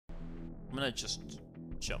I'm gonna just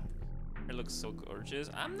jump. It looks so gorgeous.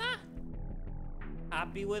 I'm not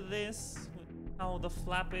happy with this, with how the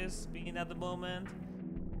flap is being at the moment.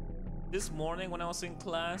 This morning when I was in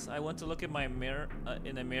class, I went to look at my mirror,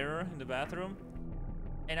 in a mirror in the bathroom.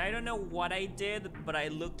 And I don't know what I did, but I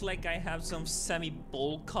looked like I have some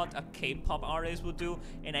semi-bowl cut a K-pop artist would do,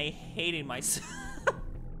 and I hated myself.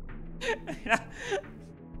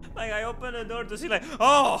 Like I opened the door to see like,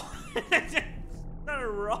 oh! Started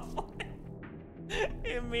ruffling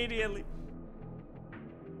immediately.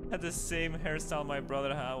 Had the same hairstyle my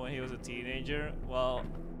brother had when he was a teenager. Well,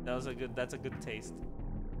 that's a good taste.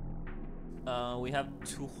 We have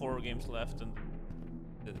 2 horror games left, and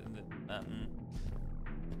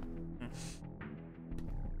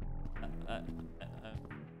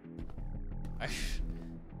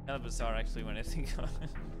kind of bizarre actually when I think about it.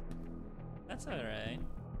 That's alright.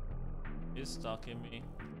 You're stalking me.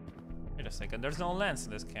 Wait a second, there's no lens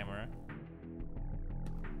in this camera.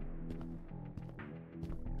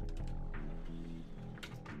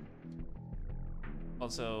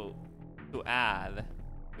 Also, to add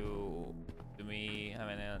to me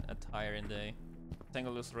having a tiring day, this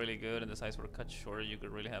angle looks really good, and the sides were cut shorter. You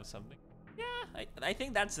could really have something. Yeah, I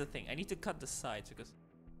think that's the thing. I need to cut the sides because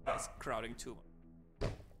that's crowding too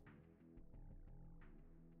much.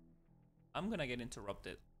 I'm gonna get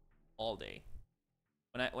interrupted all day.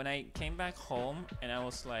 When I came back home and I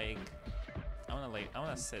was like, I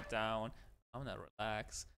wanna sit down, I wanna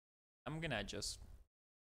relax. I'm gonna just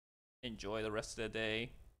enjoy the rest of the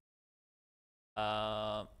day.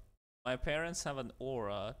 My parents have an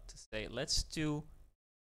aura to say, let's do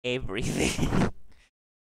everything.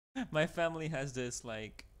 My family has this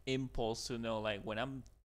like impulse to know, like when I'm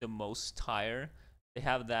the most tired, they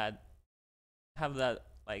have that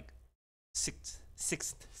like sixth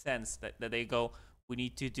sense that they go, we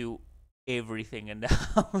need to do everything in the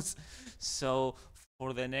house. So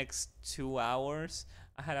for the next 2 hours,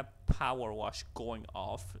 I had a power wash going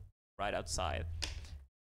off right outside.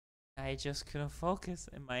 I just couldn't focus,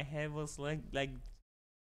 and my head was like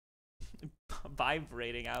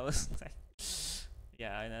vibrating. I was like,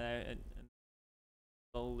 yeah, and then I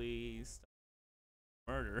slowly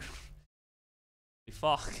murder.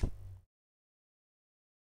 Fuck.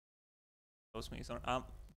 Shows me so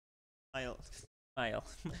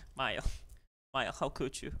Mile, how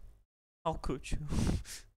could you? How could you?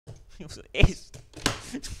 He was ace.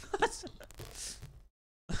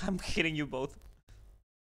 I'm hitting you both.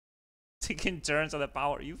 Taking turns on the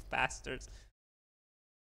power, you bastards.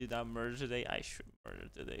 Did I murder today? I should murder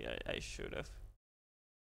today. I should have.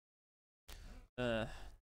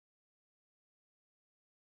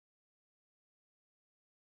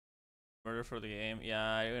 Murder for the game.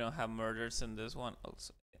 Yeah, we don't have murders in this one.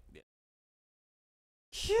 Also, yeah.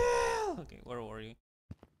 Kill. Okay, where were you?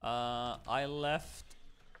 I left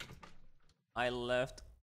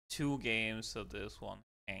 2 games of this one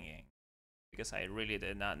hanging because I really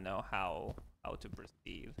did not know how to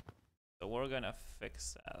proceed. So we're gonna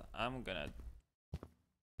fix that. I'm gonna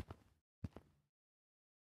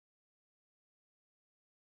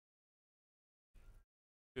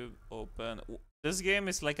open. This game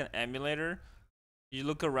is like an emulator. You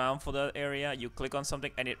look around for that area, you click on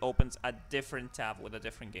something, and it opens a different tab with a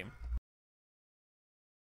different game.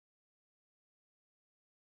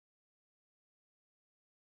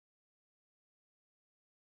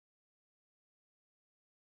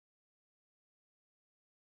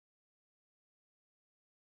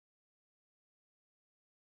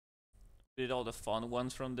 Did all the fun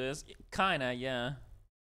ones from this? Kinda, yeah.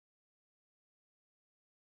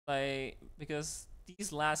 Like, because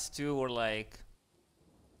these last 2 were like,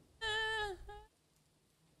 I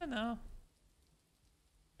don't know.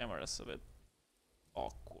 Camera's a bit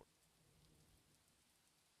awkward.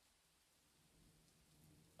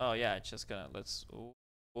 Oh yeah, it's just gonna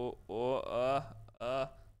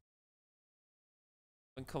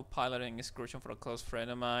when co-piloting excursion for a close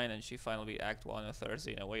friend of mine, and she finally Act 1 on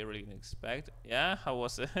Thursday in a way you really didn't expect. Yeah, how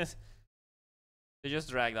was it? They just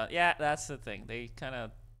dragged on. Yeah, that's the thing. They kind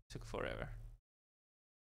of took forever.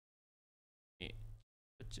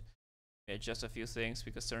 Yeah, just a few things,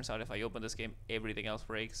 because turns out if I open this game, everything else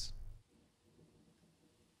breaks.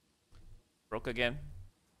 Broke again.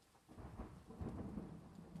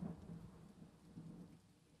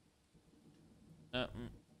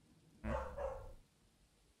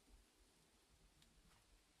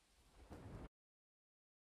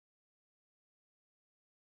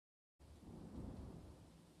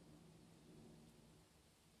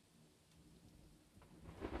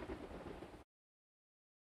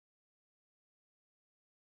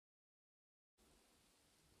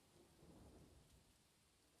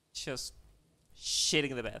 Just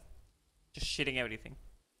shitting the bed. Just shitting everything.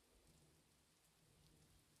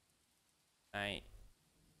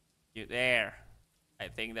 You there. I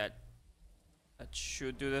think that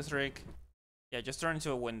should do the trick. Yeah, just turn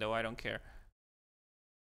into a window. I don't care.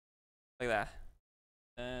 Like that.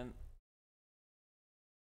 And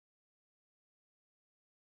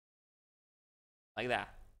like that.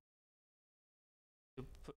 You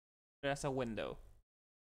put it as a window.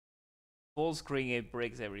 Full screen, it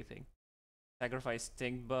breaks everything. Sacrifice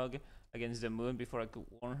stink bug against the moon before I could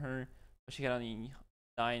warn her. But she had only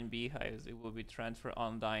 9 beehives. It will be transferred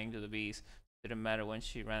undying to the bees. Didn't matter when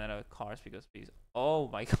she ran out of cars because bees. Oh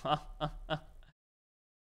my god.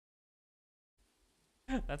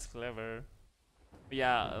 That's clever.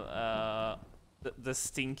 Yeah, the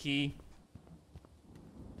stinky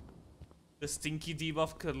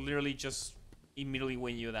debuff could literally just immediately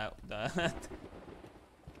win you that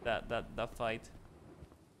that fight.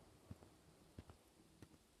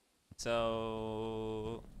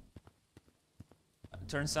 So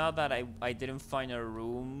turns out that I didn't find a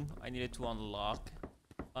room I needed to unlock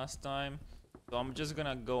last time. So I'm just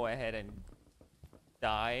gonna go ahead and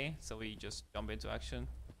die, so we just jump into action.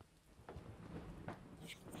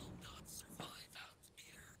 You will not survive out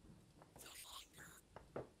here. The longer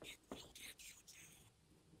it will get you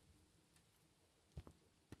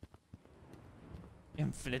to.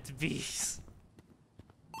 Infinite bees.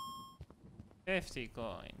 50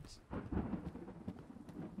 coins.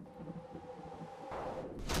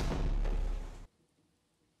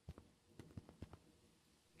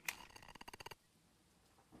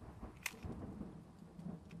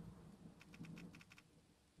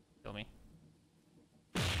 Kill me.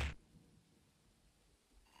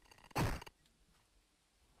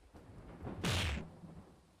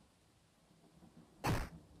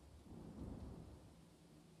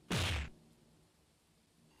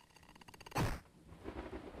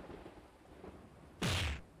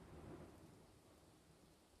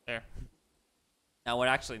 There. Now we're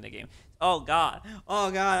actually in the game. Oh god.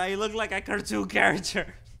 Oh god, I look like a cartoon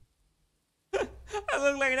character. I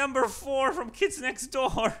look like number 4 from Kids Next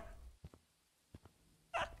Door.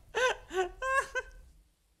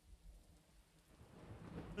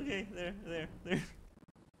 Okay, there.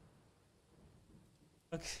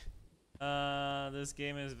 Okay. This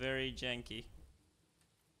game is very janky.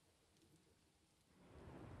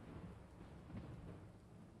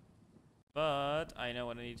 But I know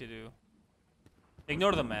what I need to do.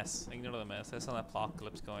 Ignore the mess. Ignore the mess. There's an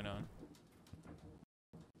apocalypse going on.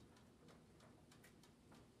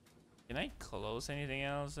 Can I close anything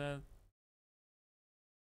else? I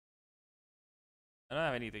don't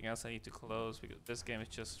have anything else I need to close because this game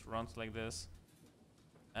just runs like this.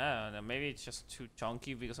 I don't know. Maybe it's just too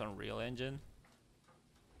chunky because Unreal Engine.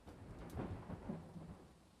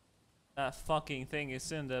 That fucking thing is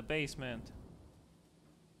in the basement.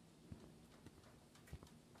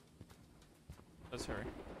 Let's hurry.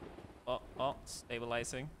 Oh,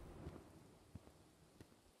 stabilizing.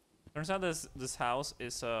 Turns out this house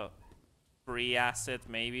is a free asset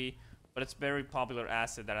maybe, but it's a very popular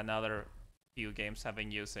asset that another few games have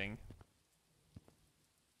been using.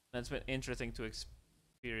 That's been interesting to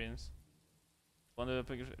experience. One of the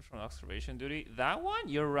pictures from observation duty. That one?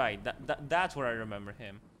 You're right. That's where I remember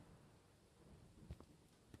him.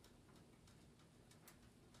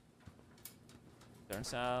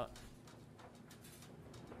 Turns out.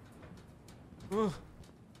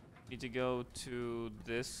 Need to go to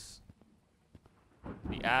this.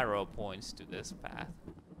 The arrow points to this path.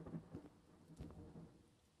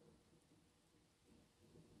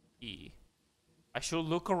 E. I should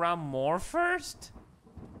look around more first?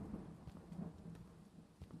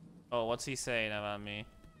 Oh, what's he saying about me?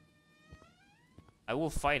 I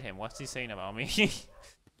will fight him. What's he saying about me?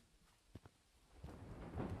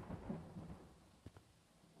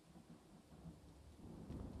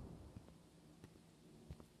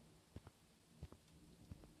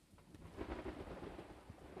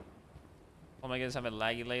 Oh my goodness, I've been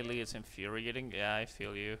laggy lately. It's infuriating. Yeah, I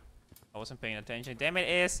feel you. I wasn't paying attention. Damn it,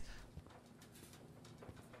 is.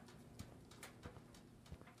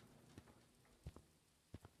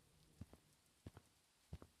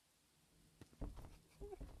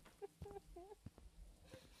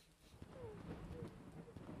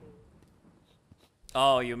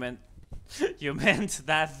 Oh, you meant you meant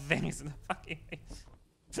that thing is in the fucking face.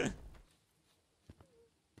 There's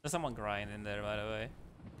someone crying in there, by the way.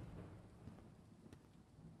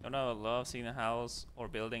 Don't know, I love seeing a house or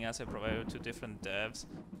building as a provider to different devs.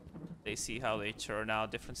 They see how they churn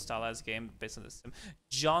out different stylized games based on the sim.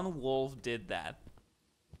 John Wolf did that.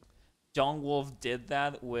 John Wolf did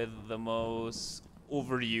that with the most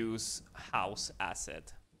overuse house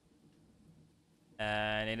asset.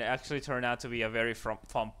 And it actually turned out to be a very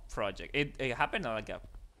fun project. It happened like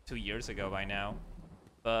 2 years ago by now.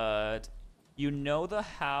 But you know the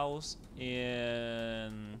house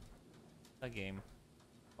in a game.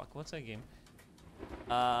 Fuck, what's that game?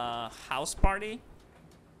 House Party?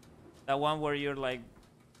 That one where you're like,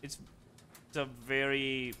 it's a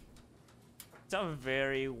very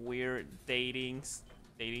weird dating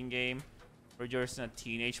game where you're just in a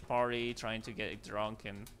teenage party trying to get drunk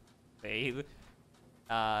and bathe.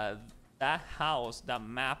 That house, that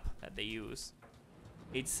map that they use,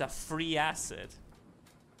 it's a free asset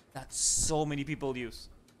that so many people use.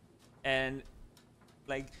 And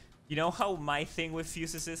like, you know how my thing with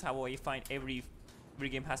fuses is how I find every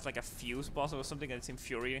game has like a fuse boss or something, and it's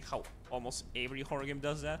infuriating how almost every horror game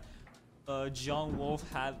does that. John Wolf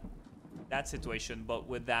had that situation, but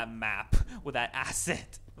with that map, with that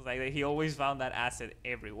asset. Like, he always found that asset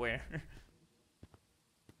everywhere.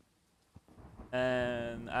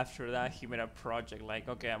 And after that, he made a project like,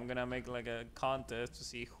 okay, I'm gonna make like a contest to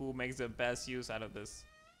see who makes the best use out of this.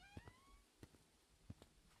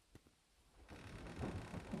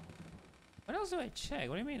 What else do I check?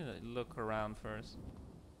 What do you mean look around first?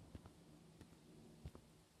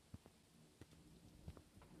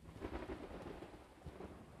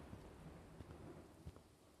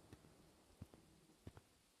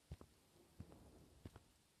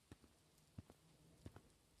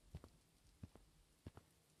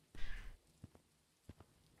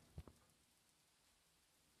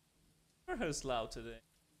 Who's loud today?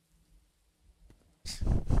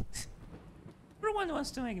 Everyone wants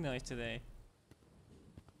to make noise today.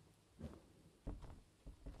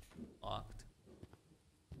 Locked.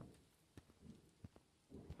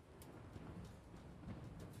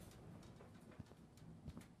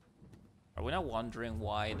 Are we not wondering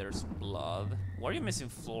why there's blood? Why are you missing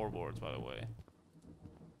floorboards, by the way?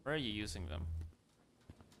 Where are you using them?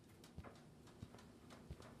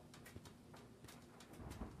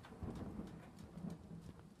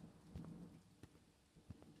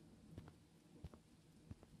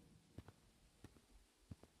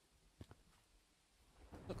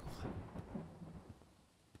 Look,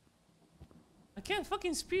 I can't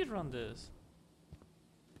fucking speedrun this.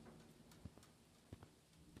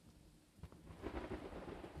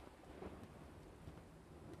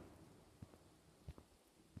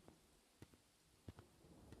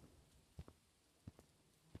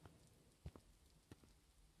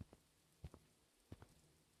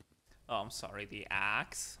 Oh, I'm sorry, the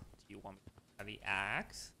axe? Do you want me to have the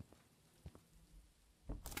axe?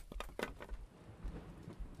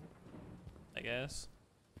 I guess.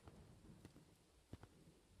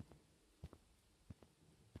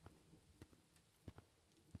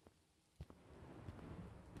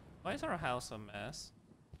 Why is our house a mess?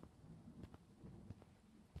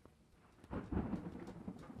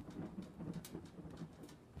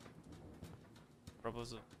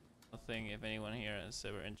 Propose a thing if anyone here has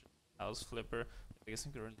ever enjoyed house flipper. I guess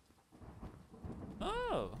I'm gonna.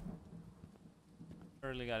 Oh!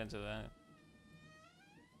 Early got into that.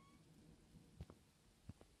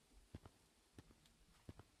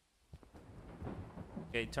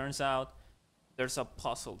 Okay, turns out there's a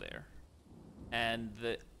puzzle there. And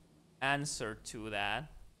the answer to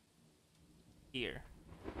that here.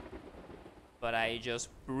 But I just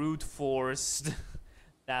brute forced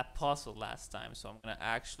that puzzle last time, so I'm gonna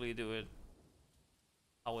actually do it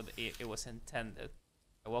how it was intended.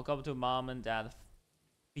 I woke up to mom and dad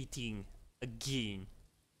beating again.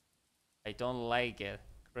 I don't like it.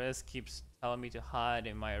 Chris keeps telling me to hide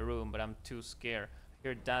in my room, but I'm too scared. I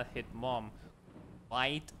hear dad hit mom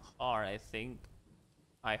quite hard. I think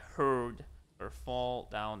I heard her fall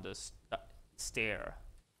down the stair.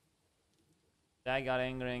 Dad got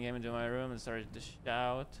angry and came into my room and started to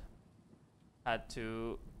shout. Had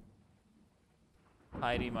to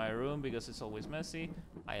hide in my room because it's always messy.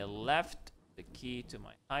 I left the key to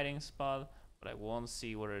my hiding spot, but I won't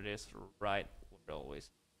see where it is right where it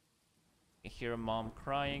always. I hear mom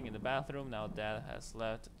crying in the bathroom. Now dad has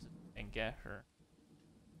left and get her.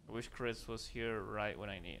 I wish Chris was here right when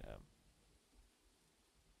I need him.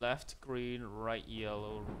 Left green, right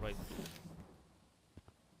yellow, right.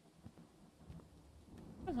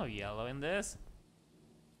 There's no yellow in this.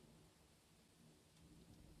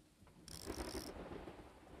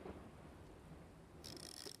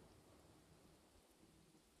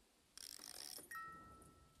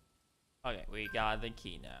 Okay, we got the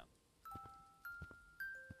key now.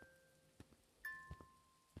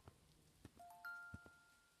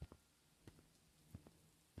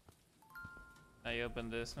 I open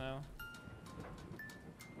this now.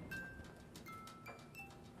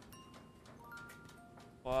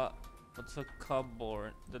 What? What's a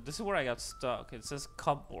cupboard? This is where I got stuck. It says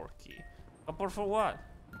cupboard key. Cupboard for what?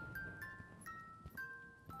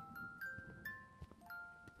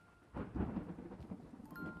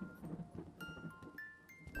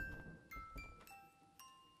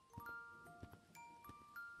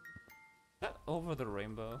 Is that over the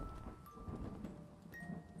rainbow?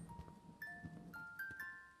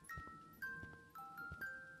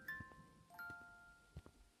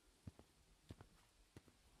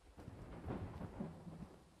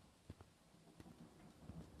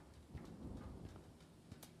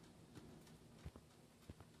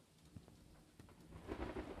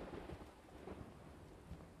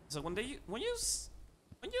 So when you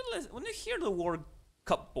hear the word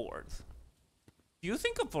cupboard, do you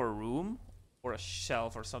think of a room or a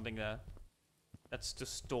shelf or something that's to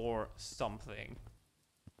store something?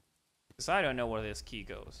 Because I don't know where this key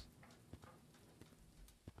goes.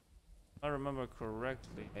 If I remember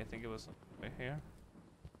correctly, I think it was right here.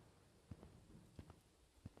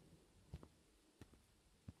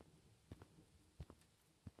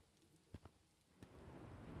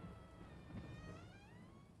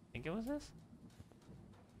 I think it was this.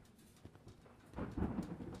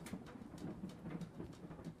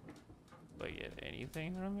 Do I get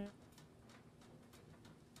anything from it?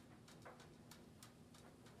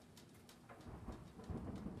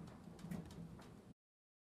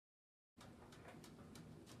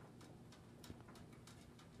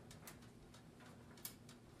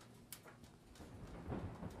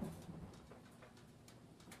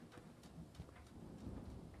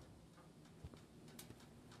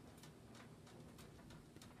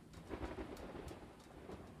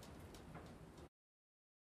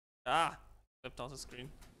 Ah! Flipped off the screen.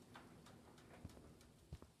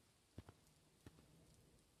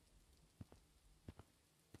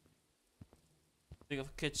 Think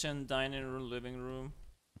of kitchen, dining room, living room.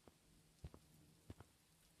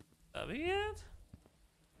 That be it?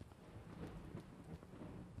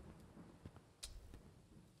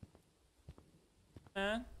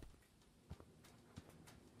 Man.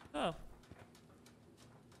 Oh.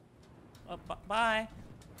 Oh, bye.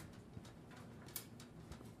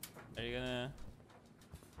 Are you gonna...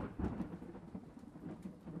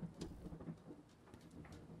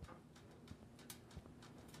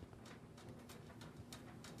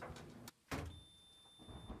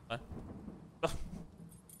 What?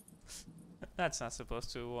 That's not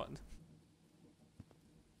supposed to what?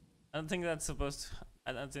 I don't think that's supposed to...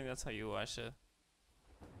 I don't think that's how you wash it.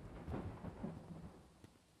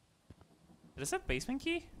 Is that basement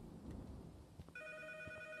key?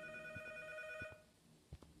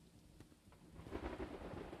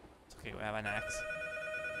 It's okay, we have an axe.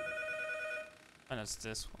 And it's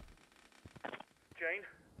this one. Jane?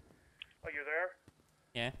 Are you there?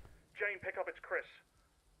 Yeah? Jane, pick up, it's Chris.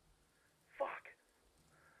 Fuck.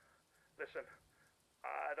 Listen,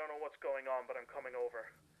 I don't know what's going on, but I'm coming over.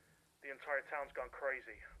 The entire town's gone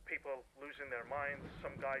crazy. People losing their minds.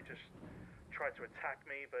 Some guy just tried to attack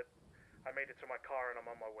me, but I made it to my car and I'm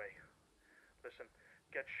on my way. Listen,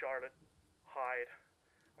 get Charlotte, hide.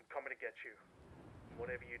 I'm coming to get you.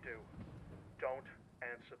 Whatever you do, don't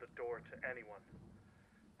answer the door to anyone.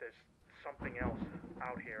 There's something else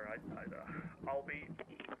out here. I'll be...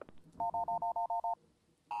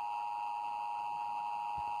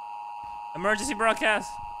 Emergency broadcast!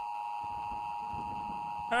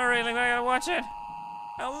 Hurry, like, I gotta watch it!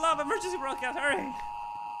 I love emergency broadcast, hurry!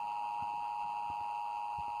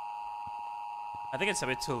 I think it's a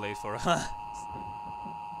bit too late for us.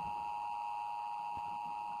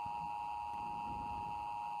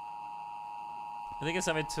 I think it's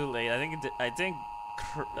a bit too late. I think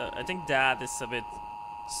Dad is a bit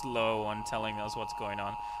slow on telling us what's going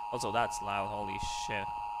on. Also, that's loud. Holy shit!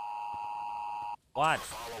 What? The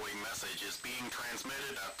following message is being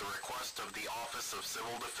transmitted at the request of the Office of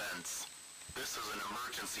Civil Defense. This is an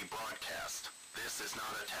emergency broadcast. This is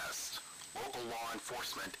not a test. Local law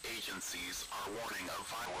enforcement agencies are warning of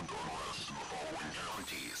violent unrest in the following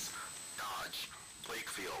counties: Dodge,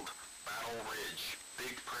 Lakefield, Battle Ridge,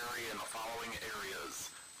 Big Prairie, and the following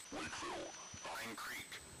areas: Lakeville, Pine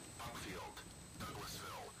Creek, Buckfield,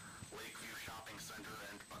 Douglasville, Lakeview Shopping Center,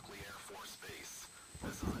 and Buckley Air Force Base.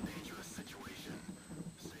 This is a dangerous situation.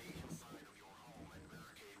 Stay inside of your home and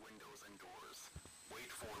barricade windows and doors. Wait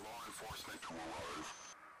for law enforcement to arrive.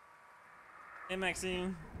 Hey,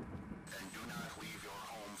 Maxine. And do not leave your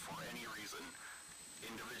home for any reason.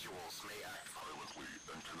 Individuals may act violently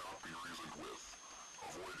and cannot be reasoned with.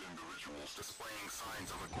 Avoid individuals displaying signs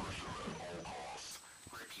of aggression at all costs.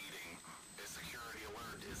 Repeating, a security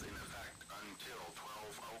alert is in effect until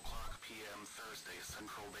 12 o'clock p.m. Thursday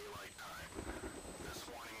Central Daylight Time. This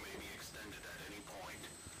one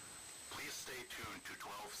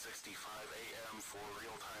 6:65 a.m. for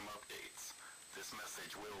real-time updates. This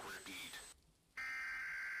message will repeat.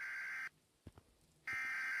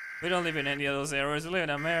 We don't live in any of those areas. We live in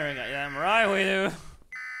America. Yeah, I'm right we do.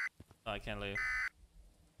 Oh, I can't leave.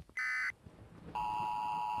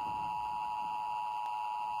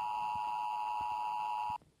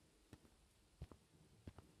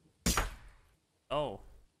 Oh.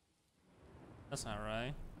 That's not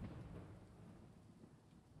right.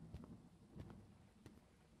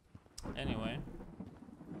 Anyway.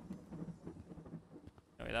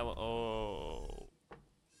 Anyway, that was... Oh.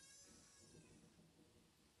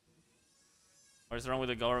 What is wrong with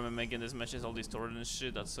the government making this message all distorted and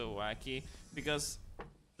shit? That's so wacky. Because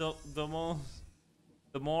the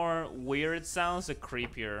more weird it sounds, the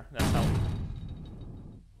creepier. That's how...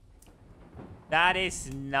 That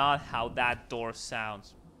is not how that door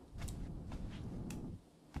sounds.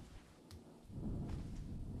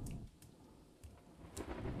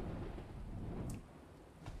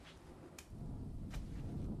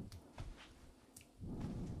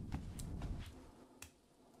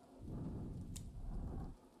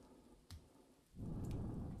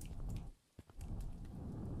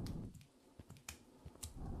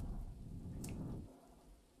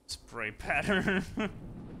 Spray pattern.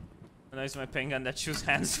 Nice, my pen gun that shoots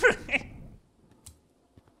hand spray.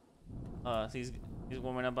 He's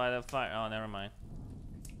warming up by the fire. Oh, never mind.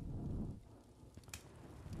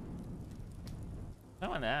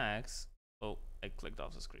 No an axe. Oh, I clicked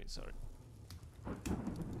off the screen. Sorry.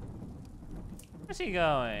 Where's he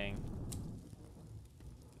going?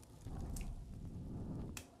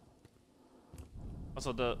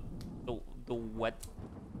 Also, the wet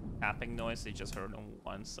tapping noise they just heard on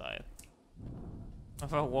one side.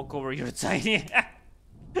 If I walk over your tiny.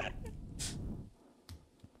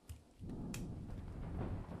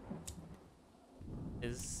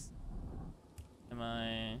 Am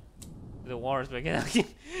I? The water's breaking out.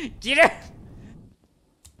 Get it!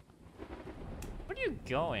 Where are you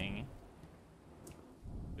going?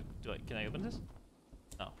 Can I open this?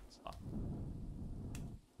 No, it's locked.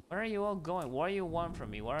 Where are you all going? What do you want from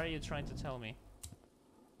me? What are you trying to tell me?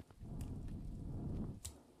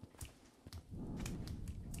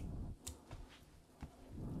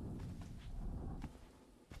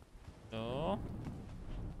 Hello?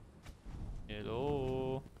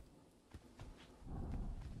 Hello?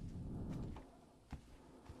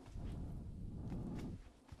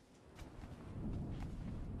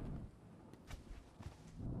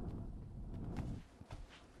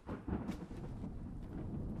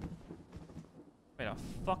 Wait, a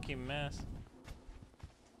fucking mess.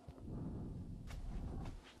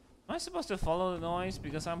 Am I supposed to follow the noise?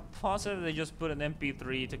 Because I'm positive they just put an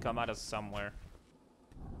MP3 to come out of somewhere.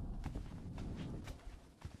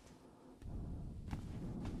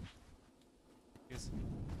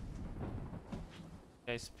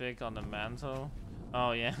 Guys pick on the mantle.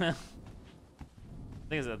 Oh yeah. I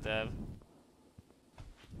think it's a dev.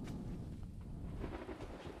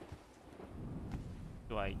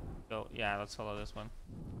 Do I go? Yeah, let's follow this one.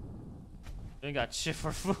 We got shit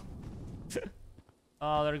for food.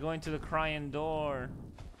 Oh, they're going to the crying door.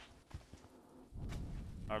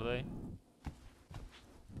 Are they?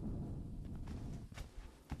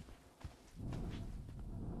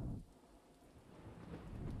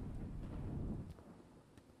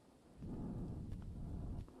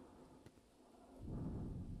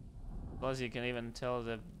 Plus, you can even tell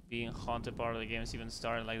the being haunted part of the game is even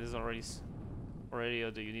started. Like, this is already,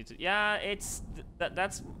 or do you need to? Yeah, it's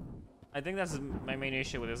that's. I think that's my main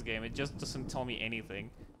issue with this game. It just doesn't tell me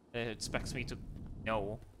anything. It expects me to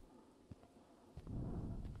know.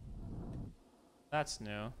 That's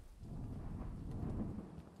new.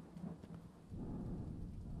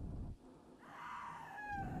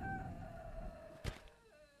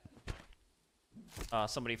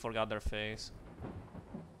 Somebody forgot their face.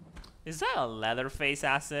 Is that a Leatherface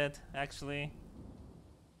asset, actually?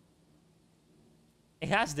 It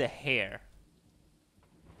has the hair.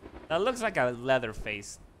 That looks like a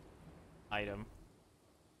Leatherface item.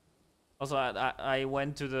 Also, I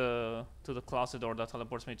went to the closet door that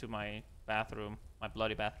teleports me to my bathroom, my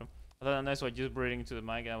bloody bathroom. I thought that's why just breathing to the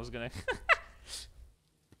mic, and I was gonna.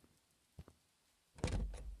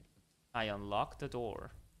 I unlocked the door.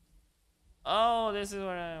 Oh, this is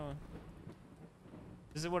where I.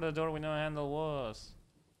 This is where the door with no handle was.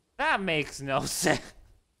 That makes no sense.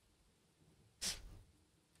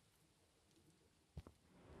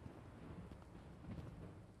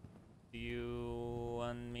 Do you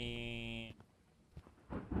want me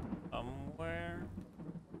somewhere?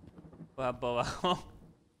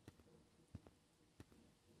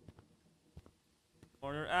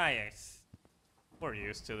 Order. Ah, yes. We're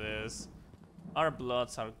used to this. Our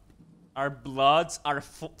bloods are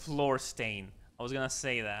floor stain. I was gonna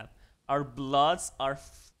say that. Our bloods are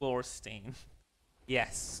floor stain.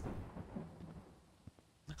 Yes.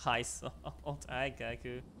 Hi Salt. Hi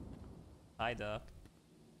Gaku. Hi Duck.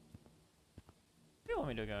 Where do you want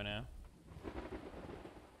me to go now?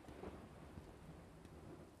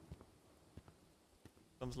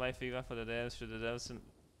 Comes live feedback for the devs. Should the devs in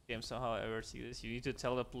game somehow ever see this? You need to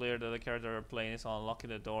tell the player that the character they're playing is unlocking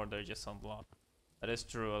the door. They're just unblocked. That is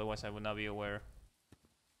true. Otherwise, I would not be aware.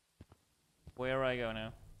 Where do I go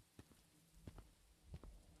now?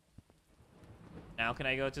 Now can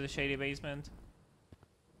I go to the shady basement?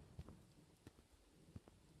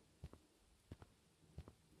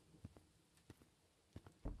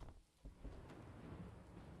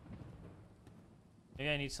 Maybe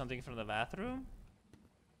I need something from the bathroom?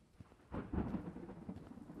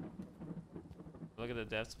 Look at the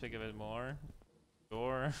depths, pick a bit more.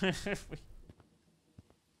 Door.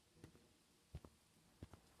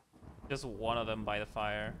 Just one of them by the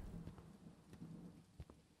fire.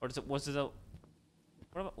 Or was it a...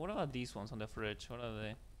 What about these ones on the fridge? What are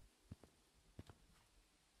they?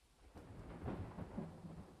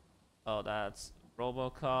 Oh, that's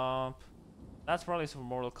RoboCop. That's probably some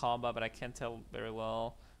Mortal Kombat, but I can't tell very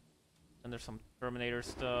well. And there's some Terminator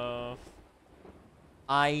stuff.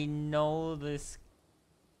 I know this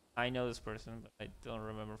person, but I don't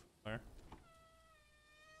remember from where.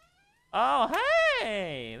 Oh,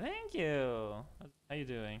 hey! Thank you. How you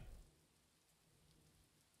doing?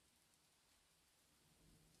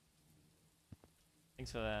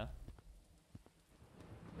 Thanks for that.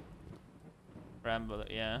 Rambo,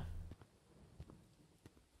 yeah.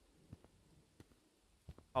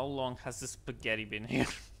 How long has this spaghetti been here?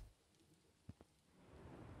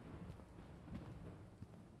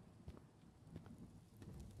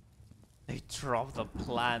 They dropped the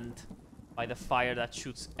plant by the fire that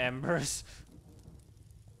shoots embers.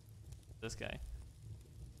 This guy.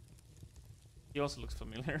 He also looks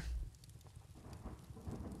familiar.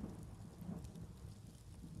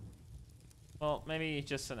 Well, maybe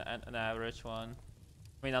just an average one.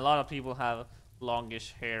 I mean, a lot of people have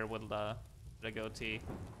longish hair with the goatee.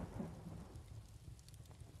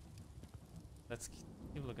 Let's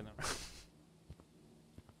keep looking around.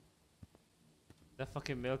 The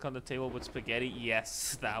fucking milk on the table with spaghetti?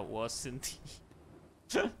 Yes, that was indeed.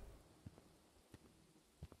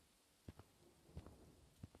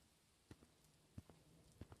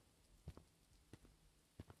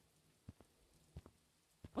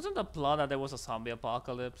 Wasn't the plot that there was a zombie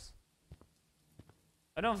apocalypse?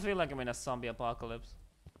 I don't feel like I'm in a zombie apocalypse.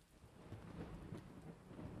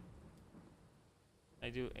 I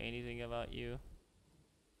do anything about you.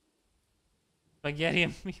 Spaghetti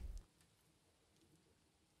and me.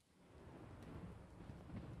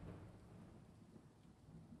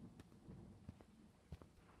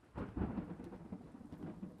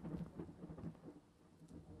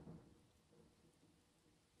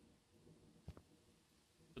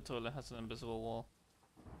 The toilet has an invisible wall.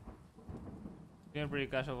 You're pretty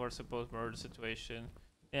casual for supposed murder situation.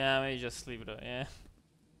 Yeah, maybe just leave it out. Yeah.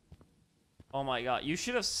 Oh my god, you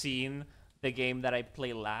should have seen the game that I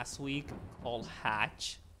played last week called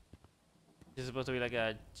Hatch. It's supposed to be like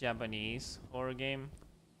a Japanese horror game.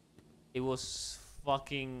 It was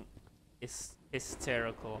fucking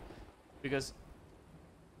hysterical. Because,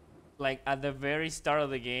 like, at the very start of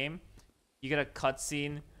the game, you get a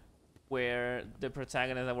cutscene where the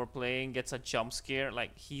protagonist that we're playing gets a jump scare.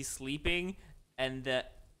 Like, he's sleeping, and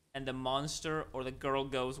the monster or the girl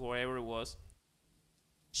goes wherever it was,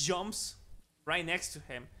 jumps right next to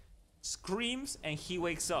him, screams, and he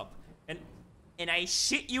wakes up. And I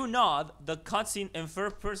shit you not, the cutscene in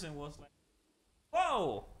first person was like,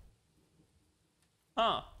 whoa,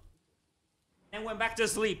 huh, and went back to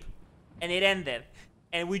sleep, and it ended,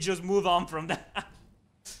 and we just moved on from that.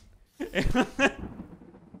 It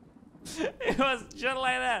was just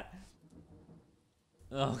like that.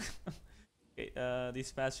 Oh. Okay,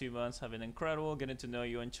 these past few months have been incredible. Getting to know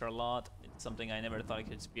you and Charlotte, it's something I never thought I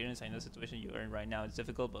could experience. I know the situation you are in right now is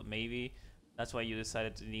difficult, but maybe that's why you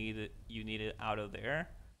decided to need it out of there.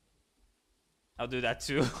 I'll do that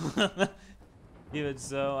too. Even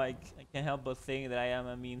so, I can't help but think that I am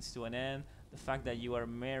a means to an end. The fact that you are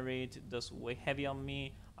married does weigh heavy on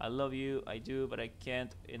me. I love you, I do, but I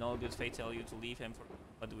can't in all good faith tell you to leave him. For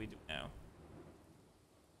what do we do now? I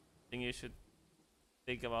think you should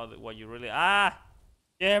think about what you really...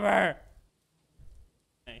 Jimmer!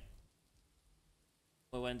 Hey.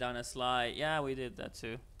 We went down a slide. Yeah, we did that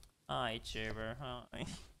too. Hi, Jimmer. Hi.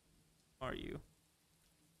 How are you?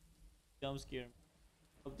 Jump scare.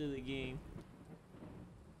 Up to the game.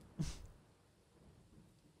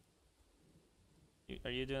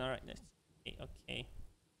 Are you doing alright? Okay, okay.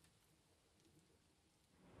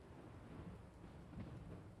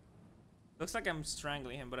 Looks like I'm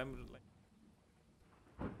strangling him, but I'm like...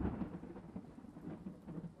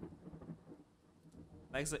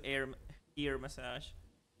 Likes the ear massage.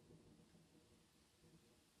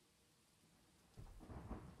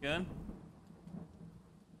 Good?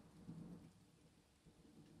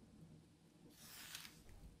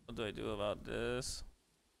 What do I do about this?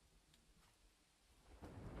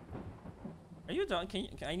 Are you done?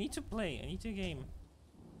 I need to play. I need to game.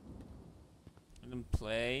 I didn't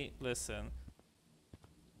play. Listen.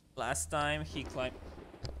 Last time he climbed...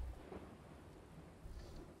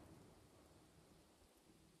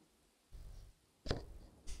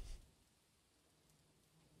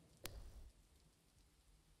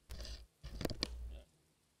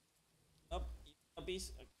 Up,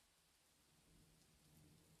 puppies.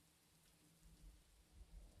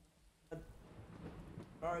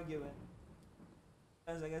 Arguing.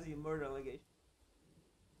 As I guess you murder allegation.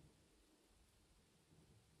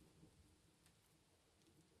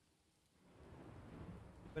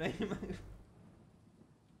 But I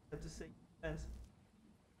have to say defense.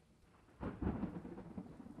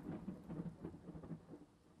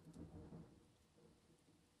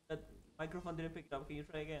 That microphone didn't pick it up. Can you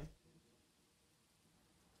try again?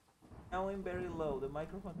 Now I'm very low. The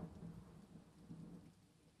microphone.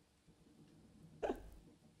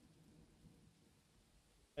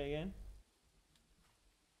 Try again.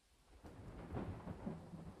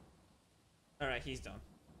 Alright, he's done.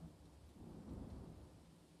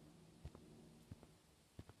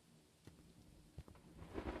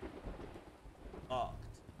 Locked.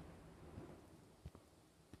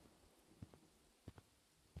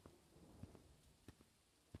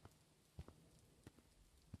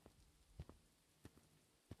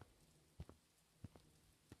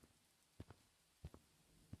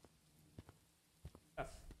 F.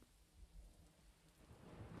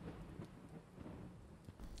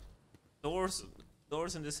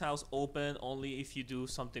 Doors in this house open only if you do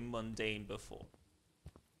something mundane before.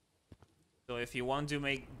 So if you want to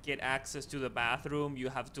get access to the bathroom, you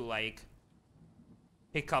have to like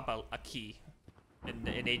pick up a key, and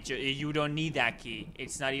you don't need that key.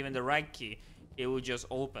 It's not even the right key. It will just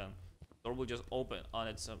open. The door will just open on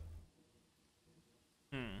its own.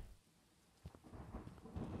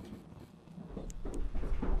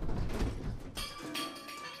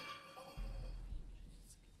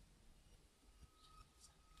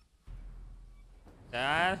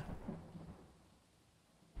 Dad?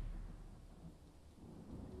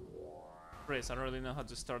 Chris, I don't really know how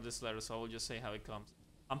to start this letter, so I will just say how it comes.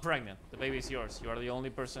 I'm pregnant. The baby is yours. You are the only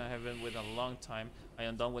person I have been with in a long time. I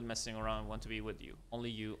am done with messing around. I want to be with you. Only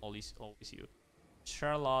you, always you.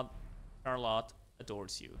 Charlotte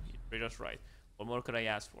adores you. You treat us right. What more could I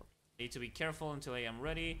ask for? I need to be careful until I am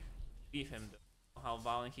ready. Leave him, though. How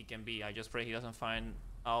violent he can be. I just pray he doesn't find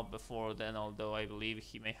out before then, although I believe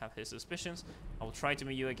he may have his suspicions. I will try to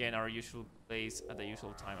meet you again at our usual place at the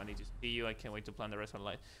usual time. I need to see you. I can't wait to plan the rest of my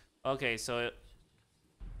life. Okay, so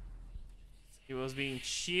he was being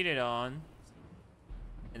cheated on,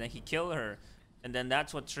 and then he killed her, and then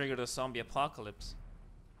that's what triggered the zombie apocalypse.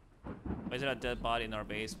 Why is there a dead body in our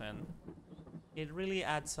basement? It really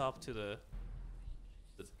adds up to the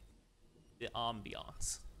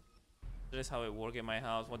ambiance. That is how it works in my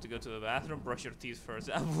house. Want to go to the bathroom? Brush your teeth first.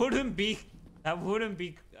 That wouldn't be a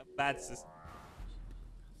bad system.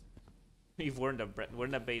 If we're in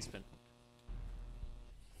the basement.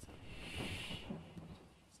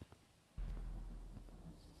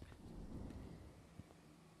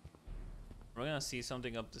 We're gonna see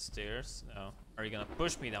something up the stairs. No. Are you gonna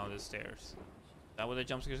push me down the stairs? Is that what the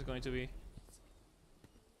jump scare is going to be?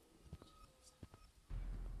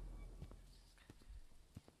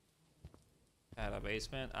 At a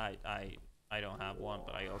basement? I don't have one,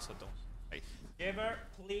 but I also don't. Right. Giver,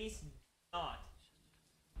 please not.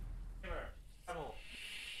 Giver, trouble.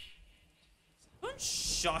 Don't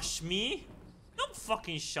shush me. Don't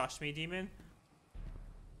fucking shush me, demon.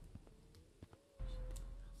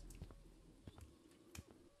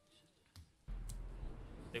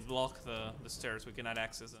 They block the stairs. We cannot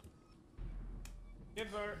access them.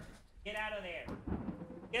 Giver, get out of there.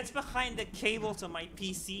 It's behind the cables on my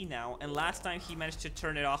PC now, and last time he managed to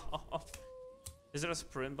turn it off. Is there a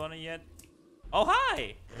sprint button yet? Oh,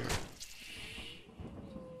 hi!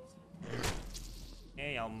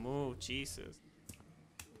 Hey, I'll move. Jesus.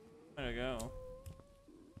 Where'd I go?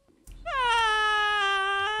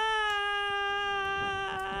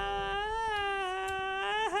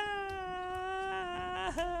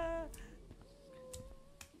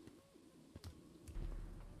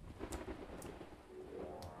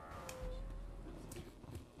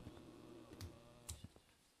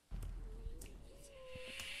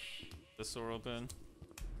 This door open.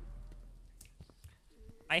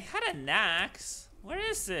 I had an axe. Where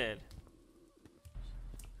is it?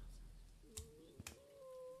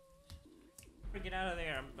 Get out of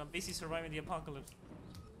there. I'm busy surviving the apocalypse.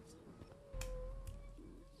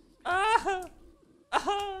 Ah!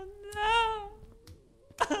 Oh no!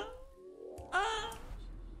 Ah! Ah!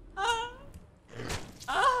 Ah!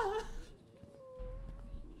 Ah!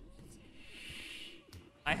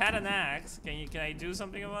 I had an axe. Can I do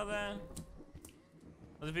something about that?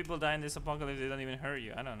 Other people die in this apocalypse, they don't even hurt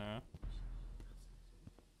you. I don't know.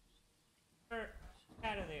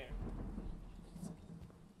 Out of there.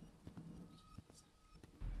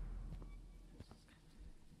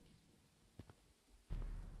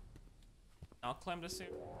 I'll climb the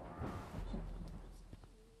suit.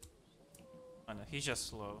 Oh no, he's just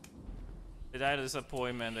slow. They died of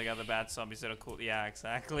disappointment, they got the bad zombies that are cool. Yeah,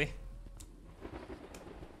 exactly.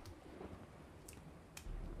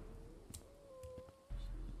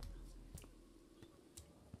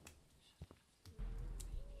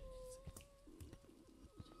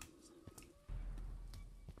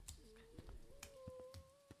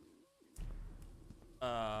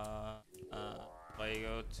 I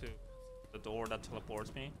go to the door that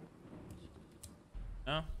teleports me.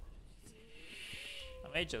 No?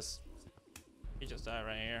 I may just die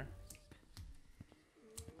right here.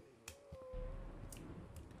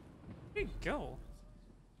 Where do you go?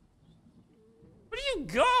 Where do you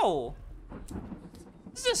go?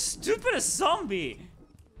 This is the stupidest zombie.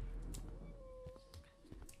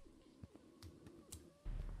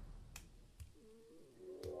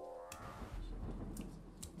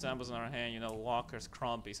 Examples in our hand, you know, Walker's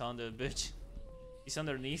crump. He's under the bitch. He's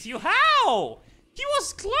underneath you. How? He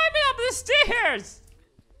was climbing up the stairs.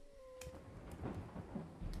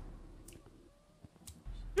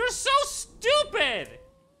 You're so stupid.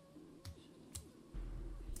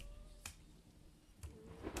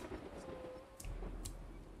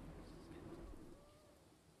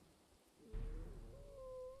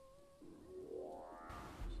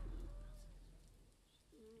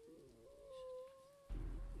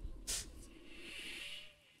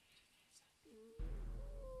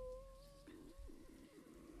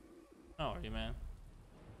 How are you, man?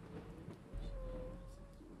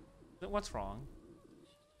 What's wrong?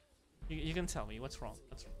 You can tell me what's wrong.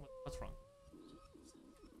 What's wrong?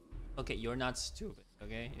 Okay, you're not stupid.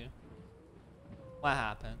 Okay, yeah. What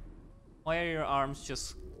happened? Why are your arms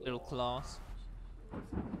just little claws?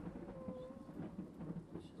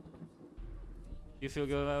 You feel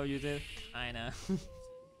good about what you did? Kinda.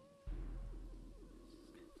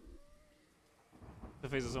 The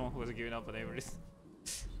face of someone who has given up on everything.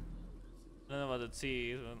 I don't know about the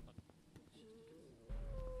teeth.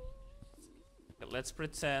 Okay, let's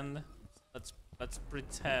pretend. Let's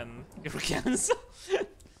pretend you're cancer.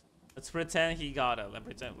 Let's pretend he got it. Let's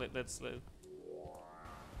pretend. Let's.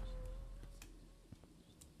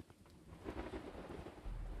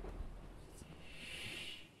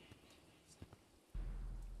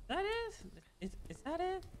 That is that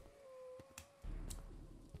it?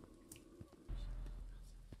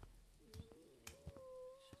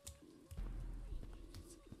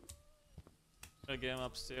 I'll get him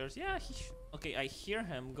upstairs. Yeah, okay, I hear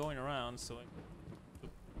him going around, so I'm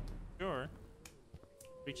sure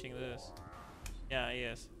reaching this. Yeah, he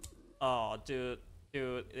is. Oh, dude,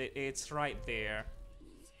 it's right there.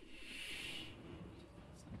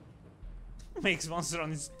 Makes monster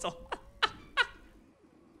on his top.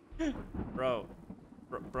 Bro,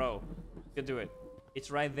 you can do it.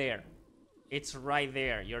 It's right there. It's right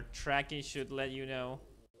there. Your tracking should let you know.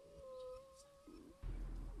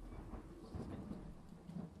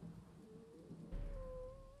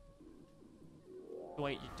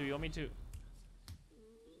 Wait, do you want me to?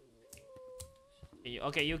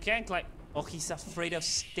 Okay, you can't climb. Oh, he's afraid of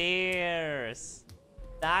stairs.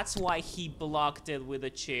 That's why he blocked it with a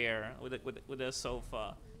chair, with a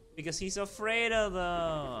sofa, because he's afraid of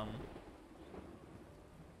them.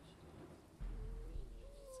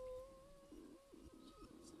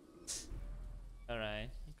 All right,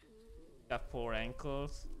 got 4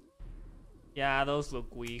 ankles. Yeah, those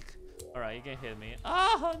look weak. All right, you can hit me.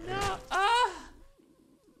 Oh no! Ah!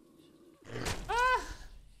 Ah!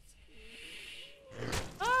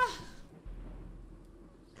 Ah!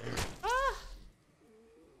 Ah!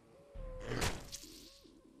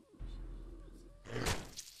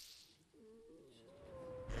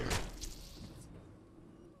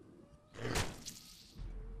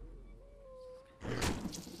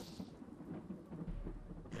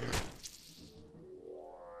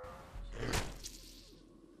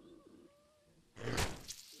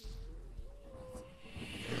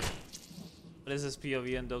 What is this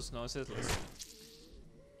POV and those noises? Listen.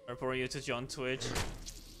 Report you to John Twitch.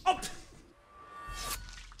 Oh!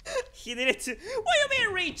 He did it too. What do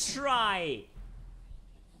you mean retry?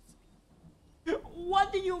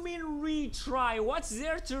 What do you mean retry? What's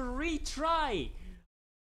there to retry?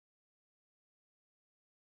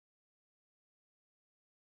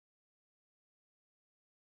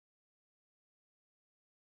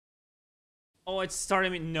 Oh, it's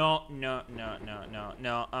starting me. No, no, no, no, no,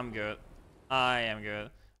 no. I'm good. I am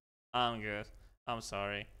good. I'm good. I'm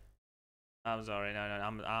sorry. I'm sorry. No,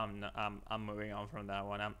 no. I'm moving on from that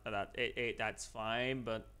one. That's fine,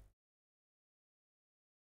 but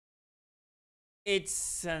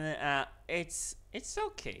it's okay.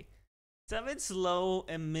 It's a bit slow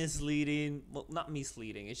and misleading. Well, not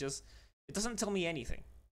misleading. It's just it doesn't tell me anything.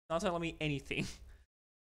 It's not telling me anything.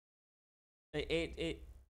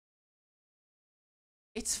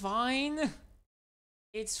 It's fine.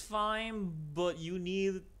 It's fine, but you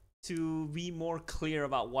need to be more clear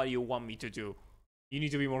about what you want me to do. You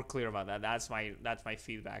need to be more clear about that. That's my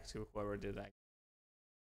feedback to whoever did that.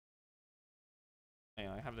 Hang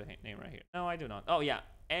on, I have the name right here. No, I do not. Oh yeah,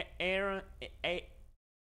 Aaron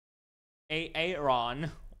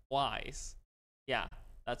Aaron Wise. Yeah,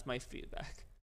 that's my feedback.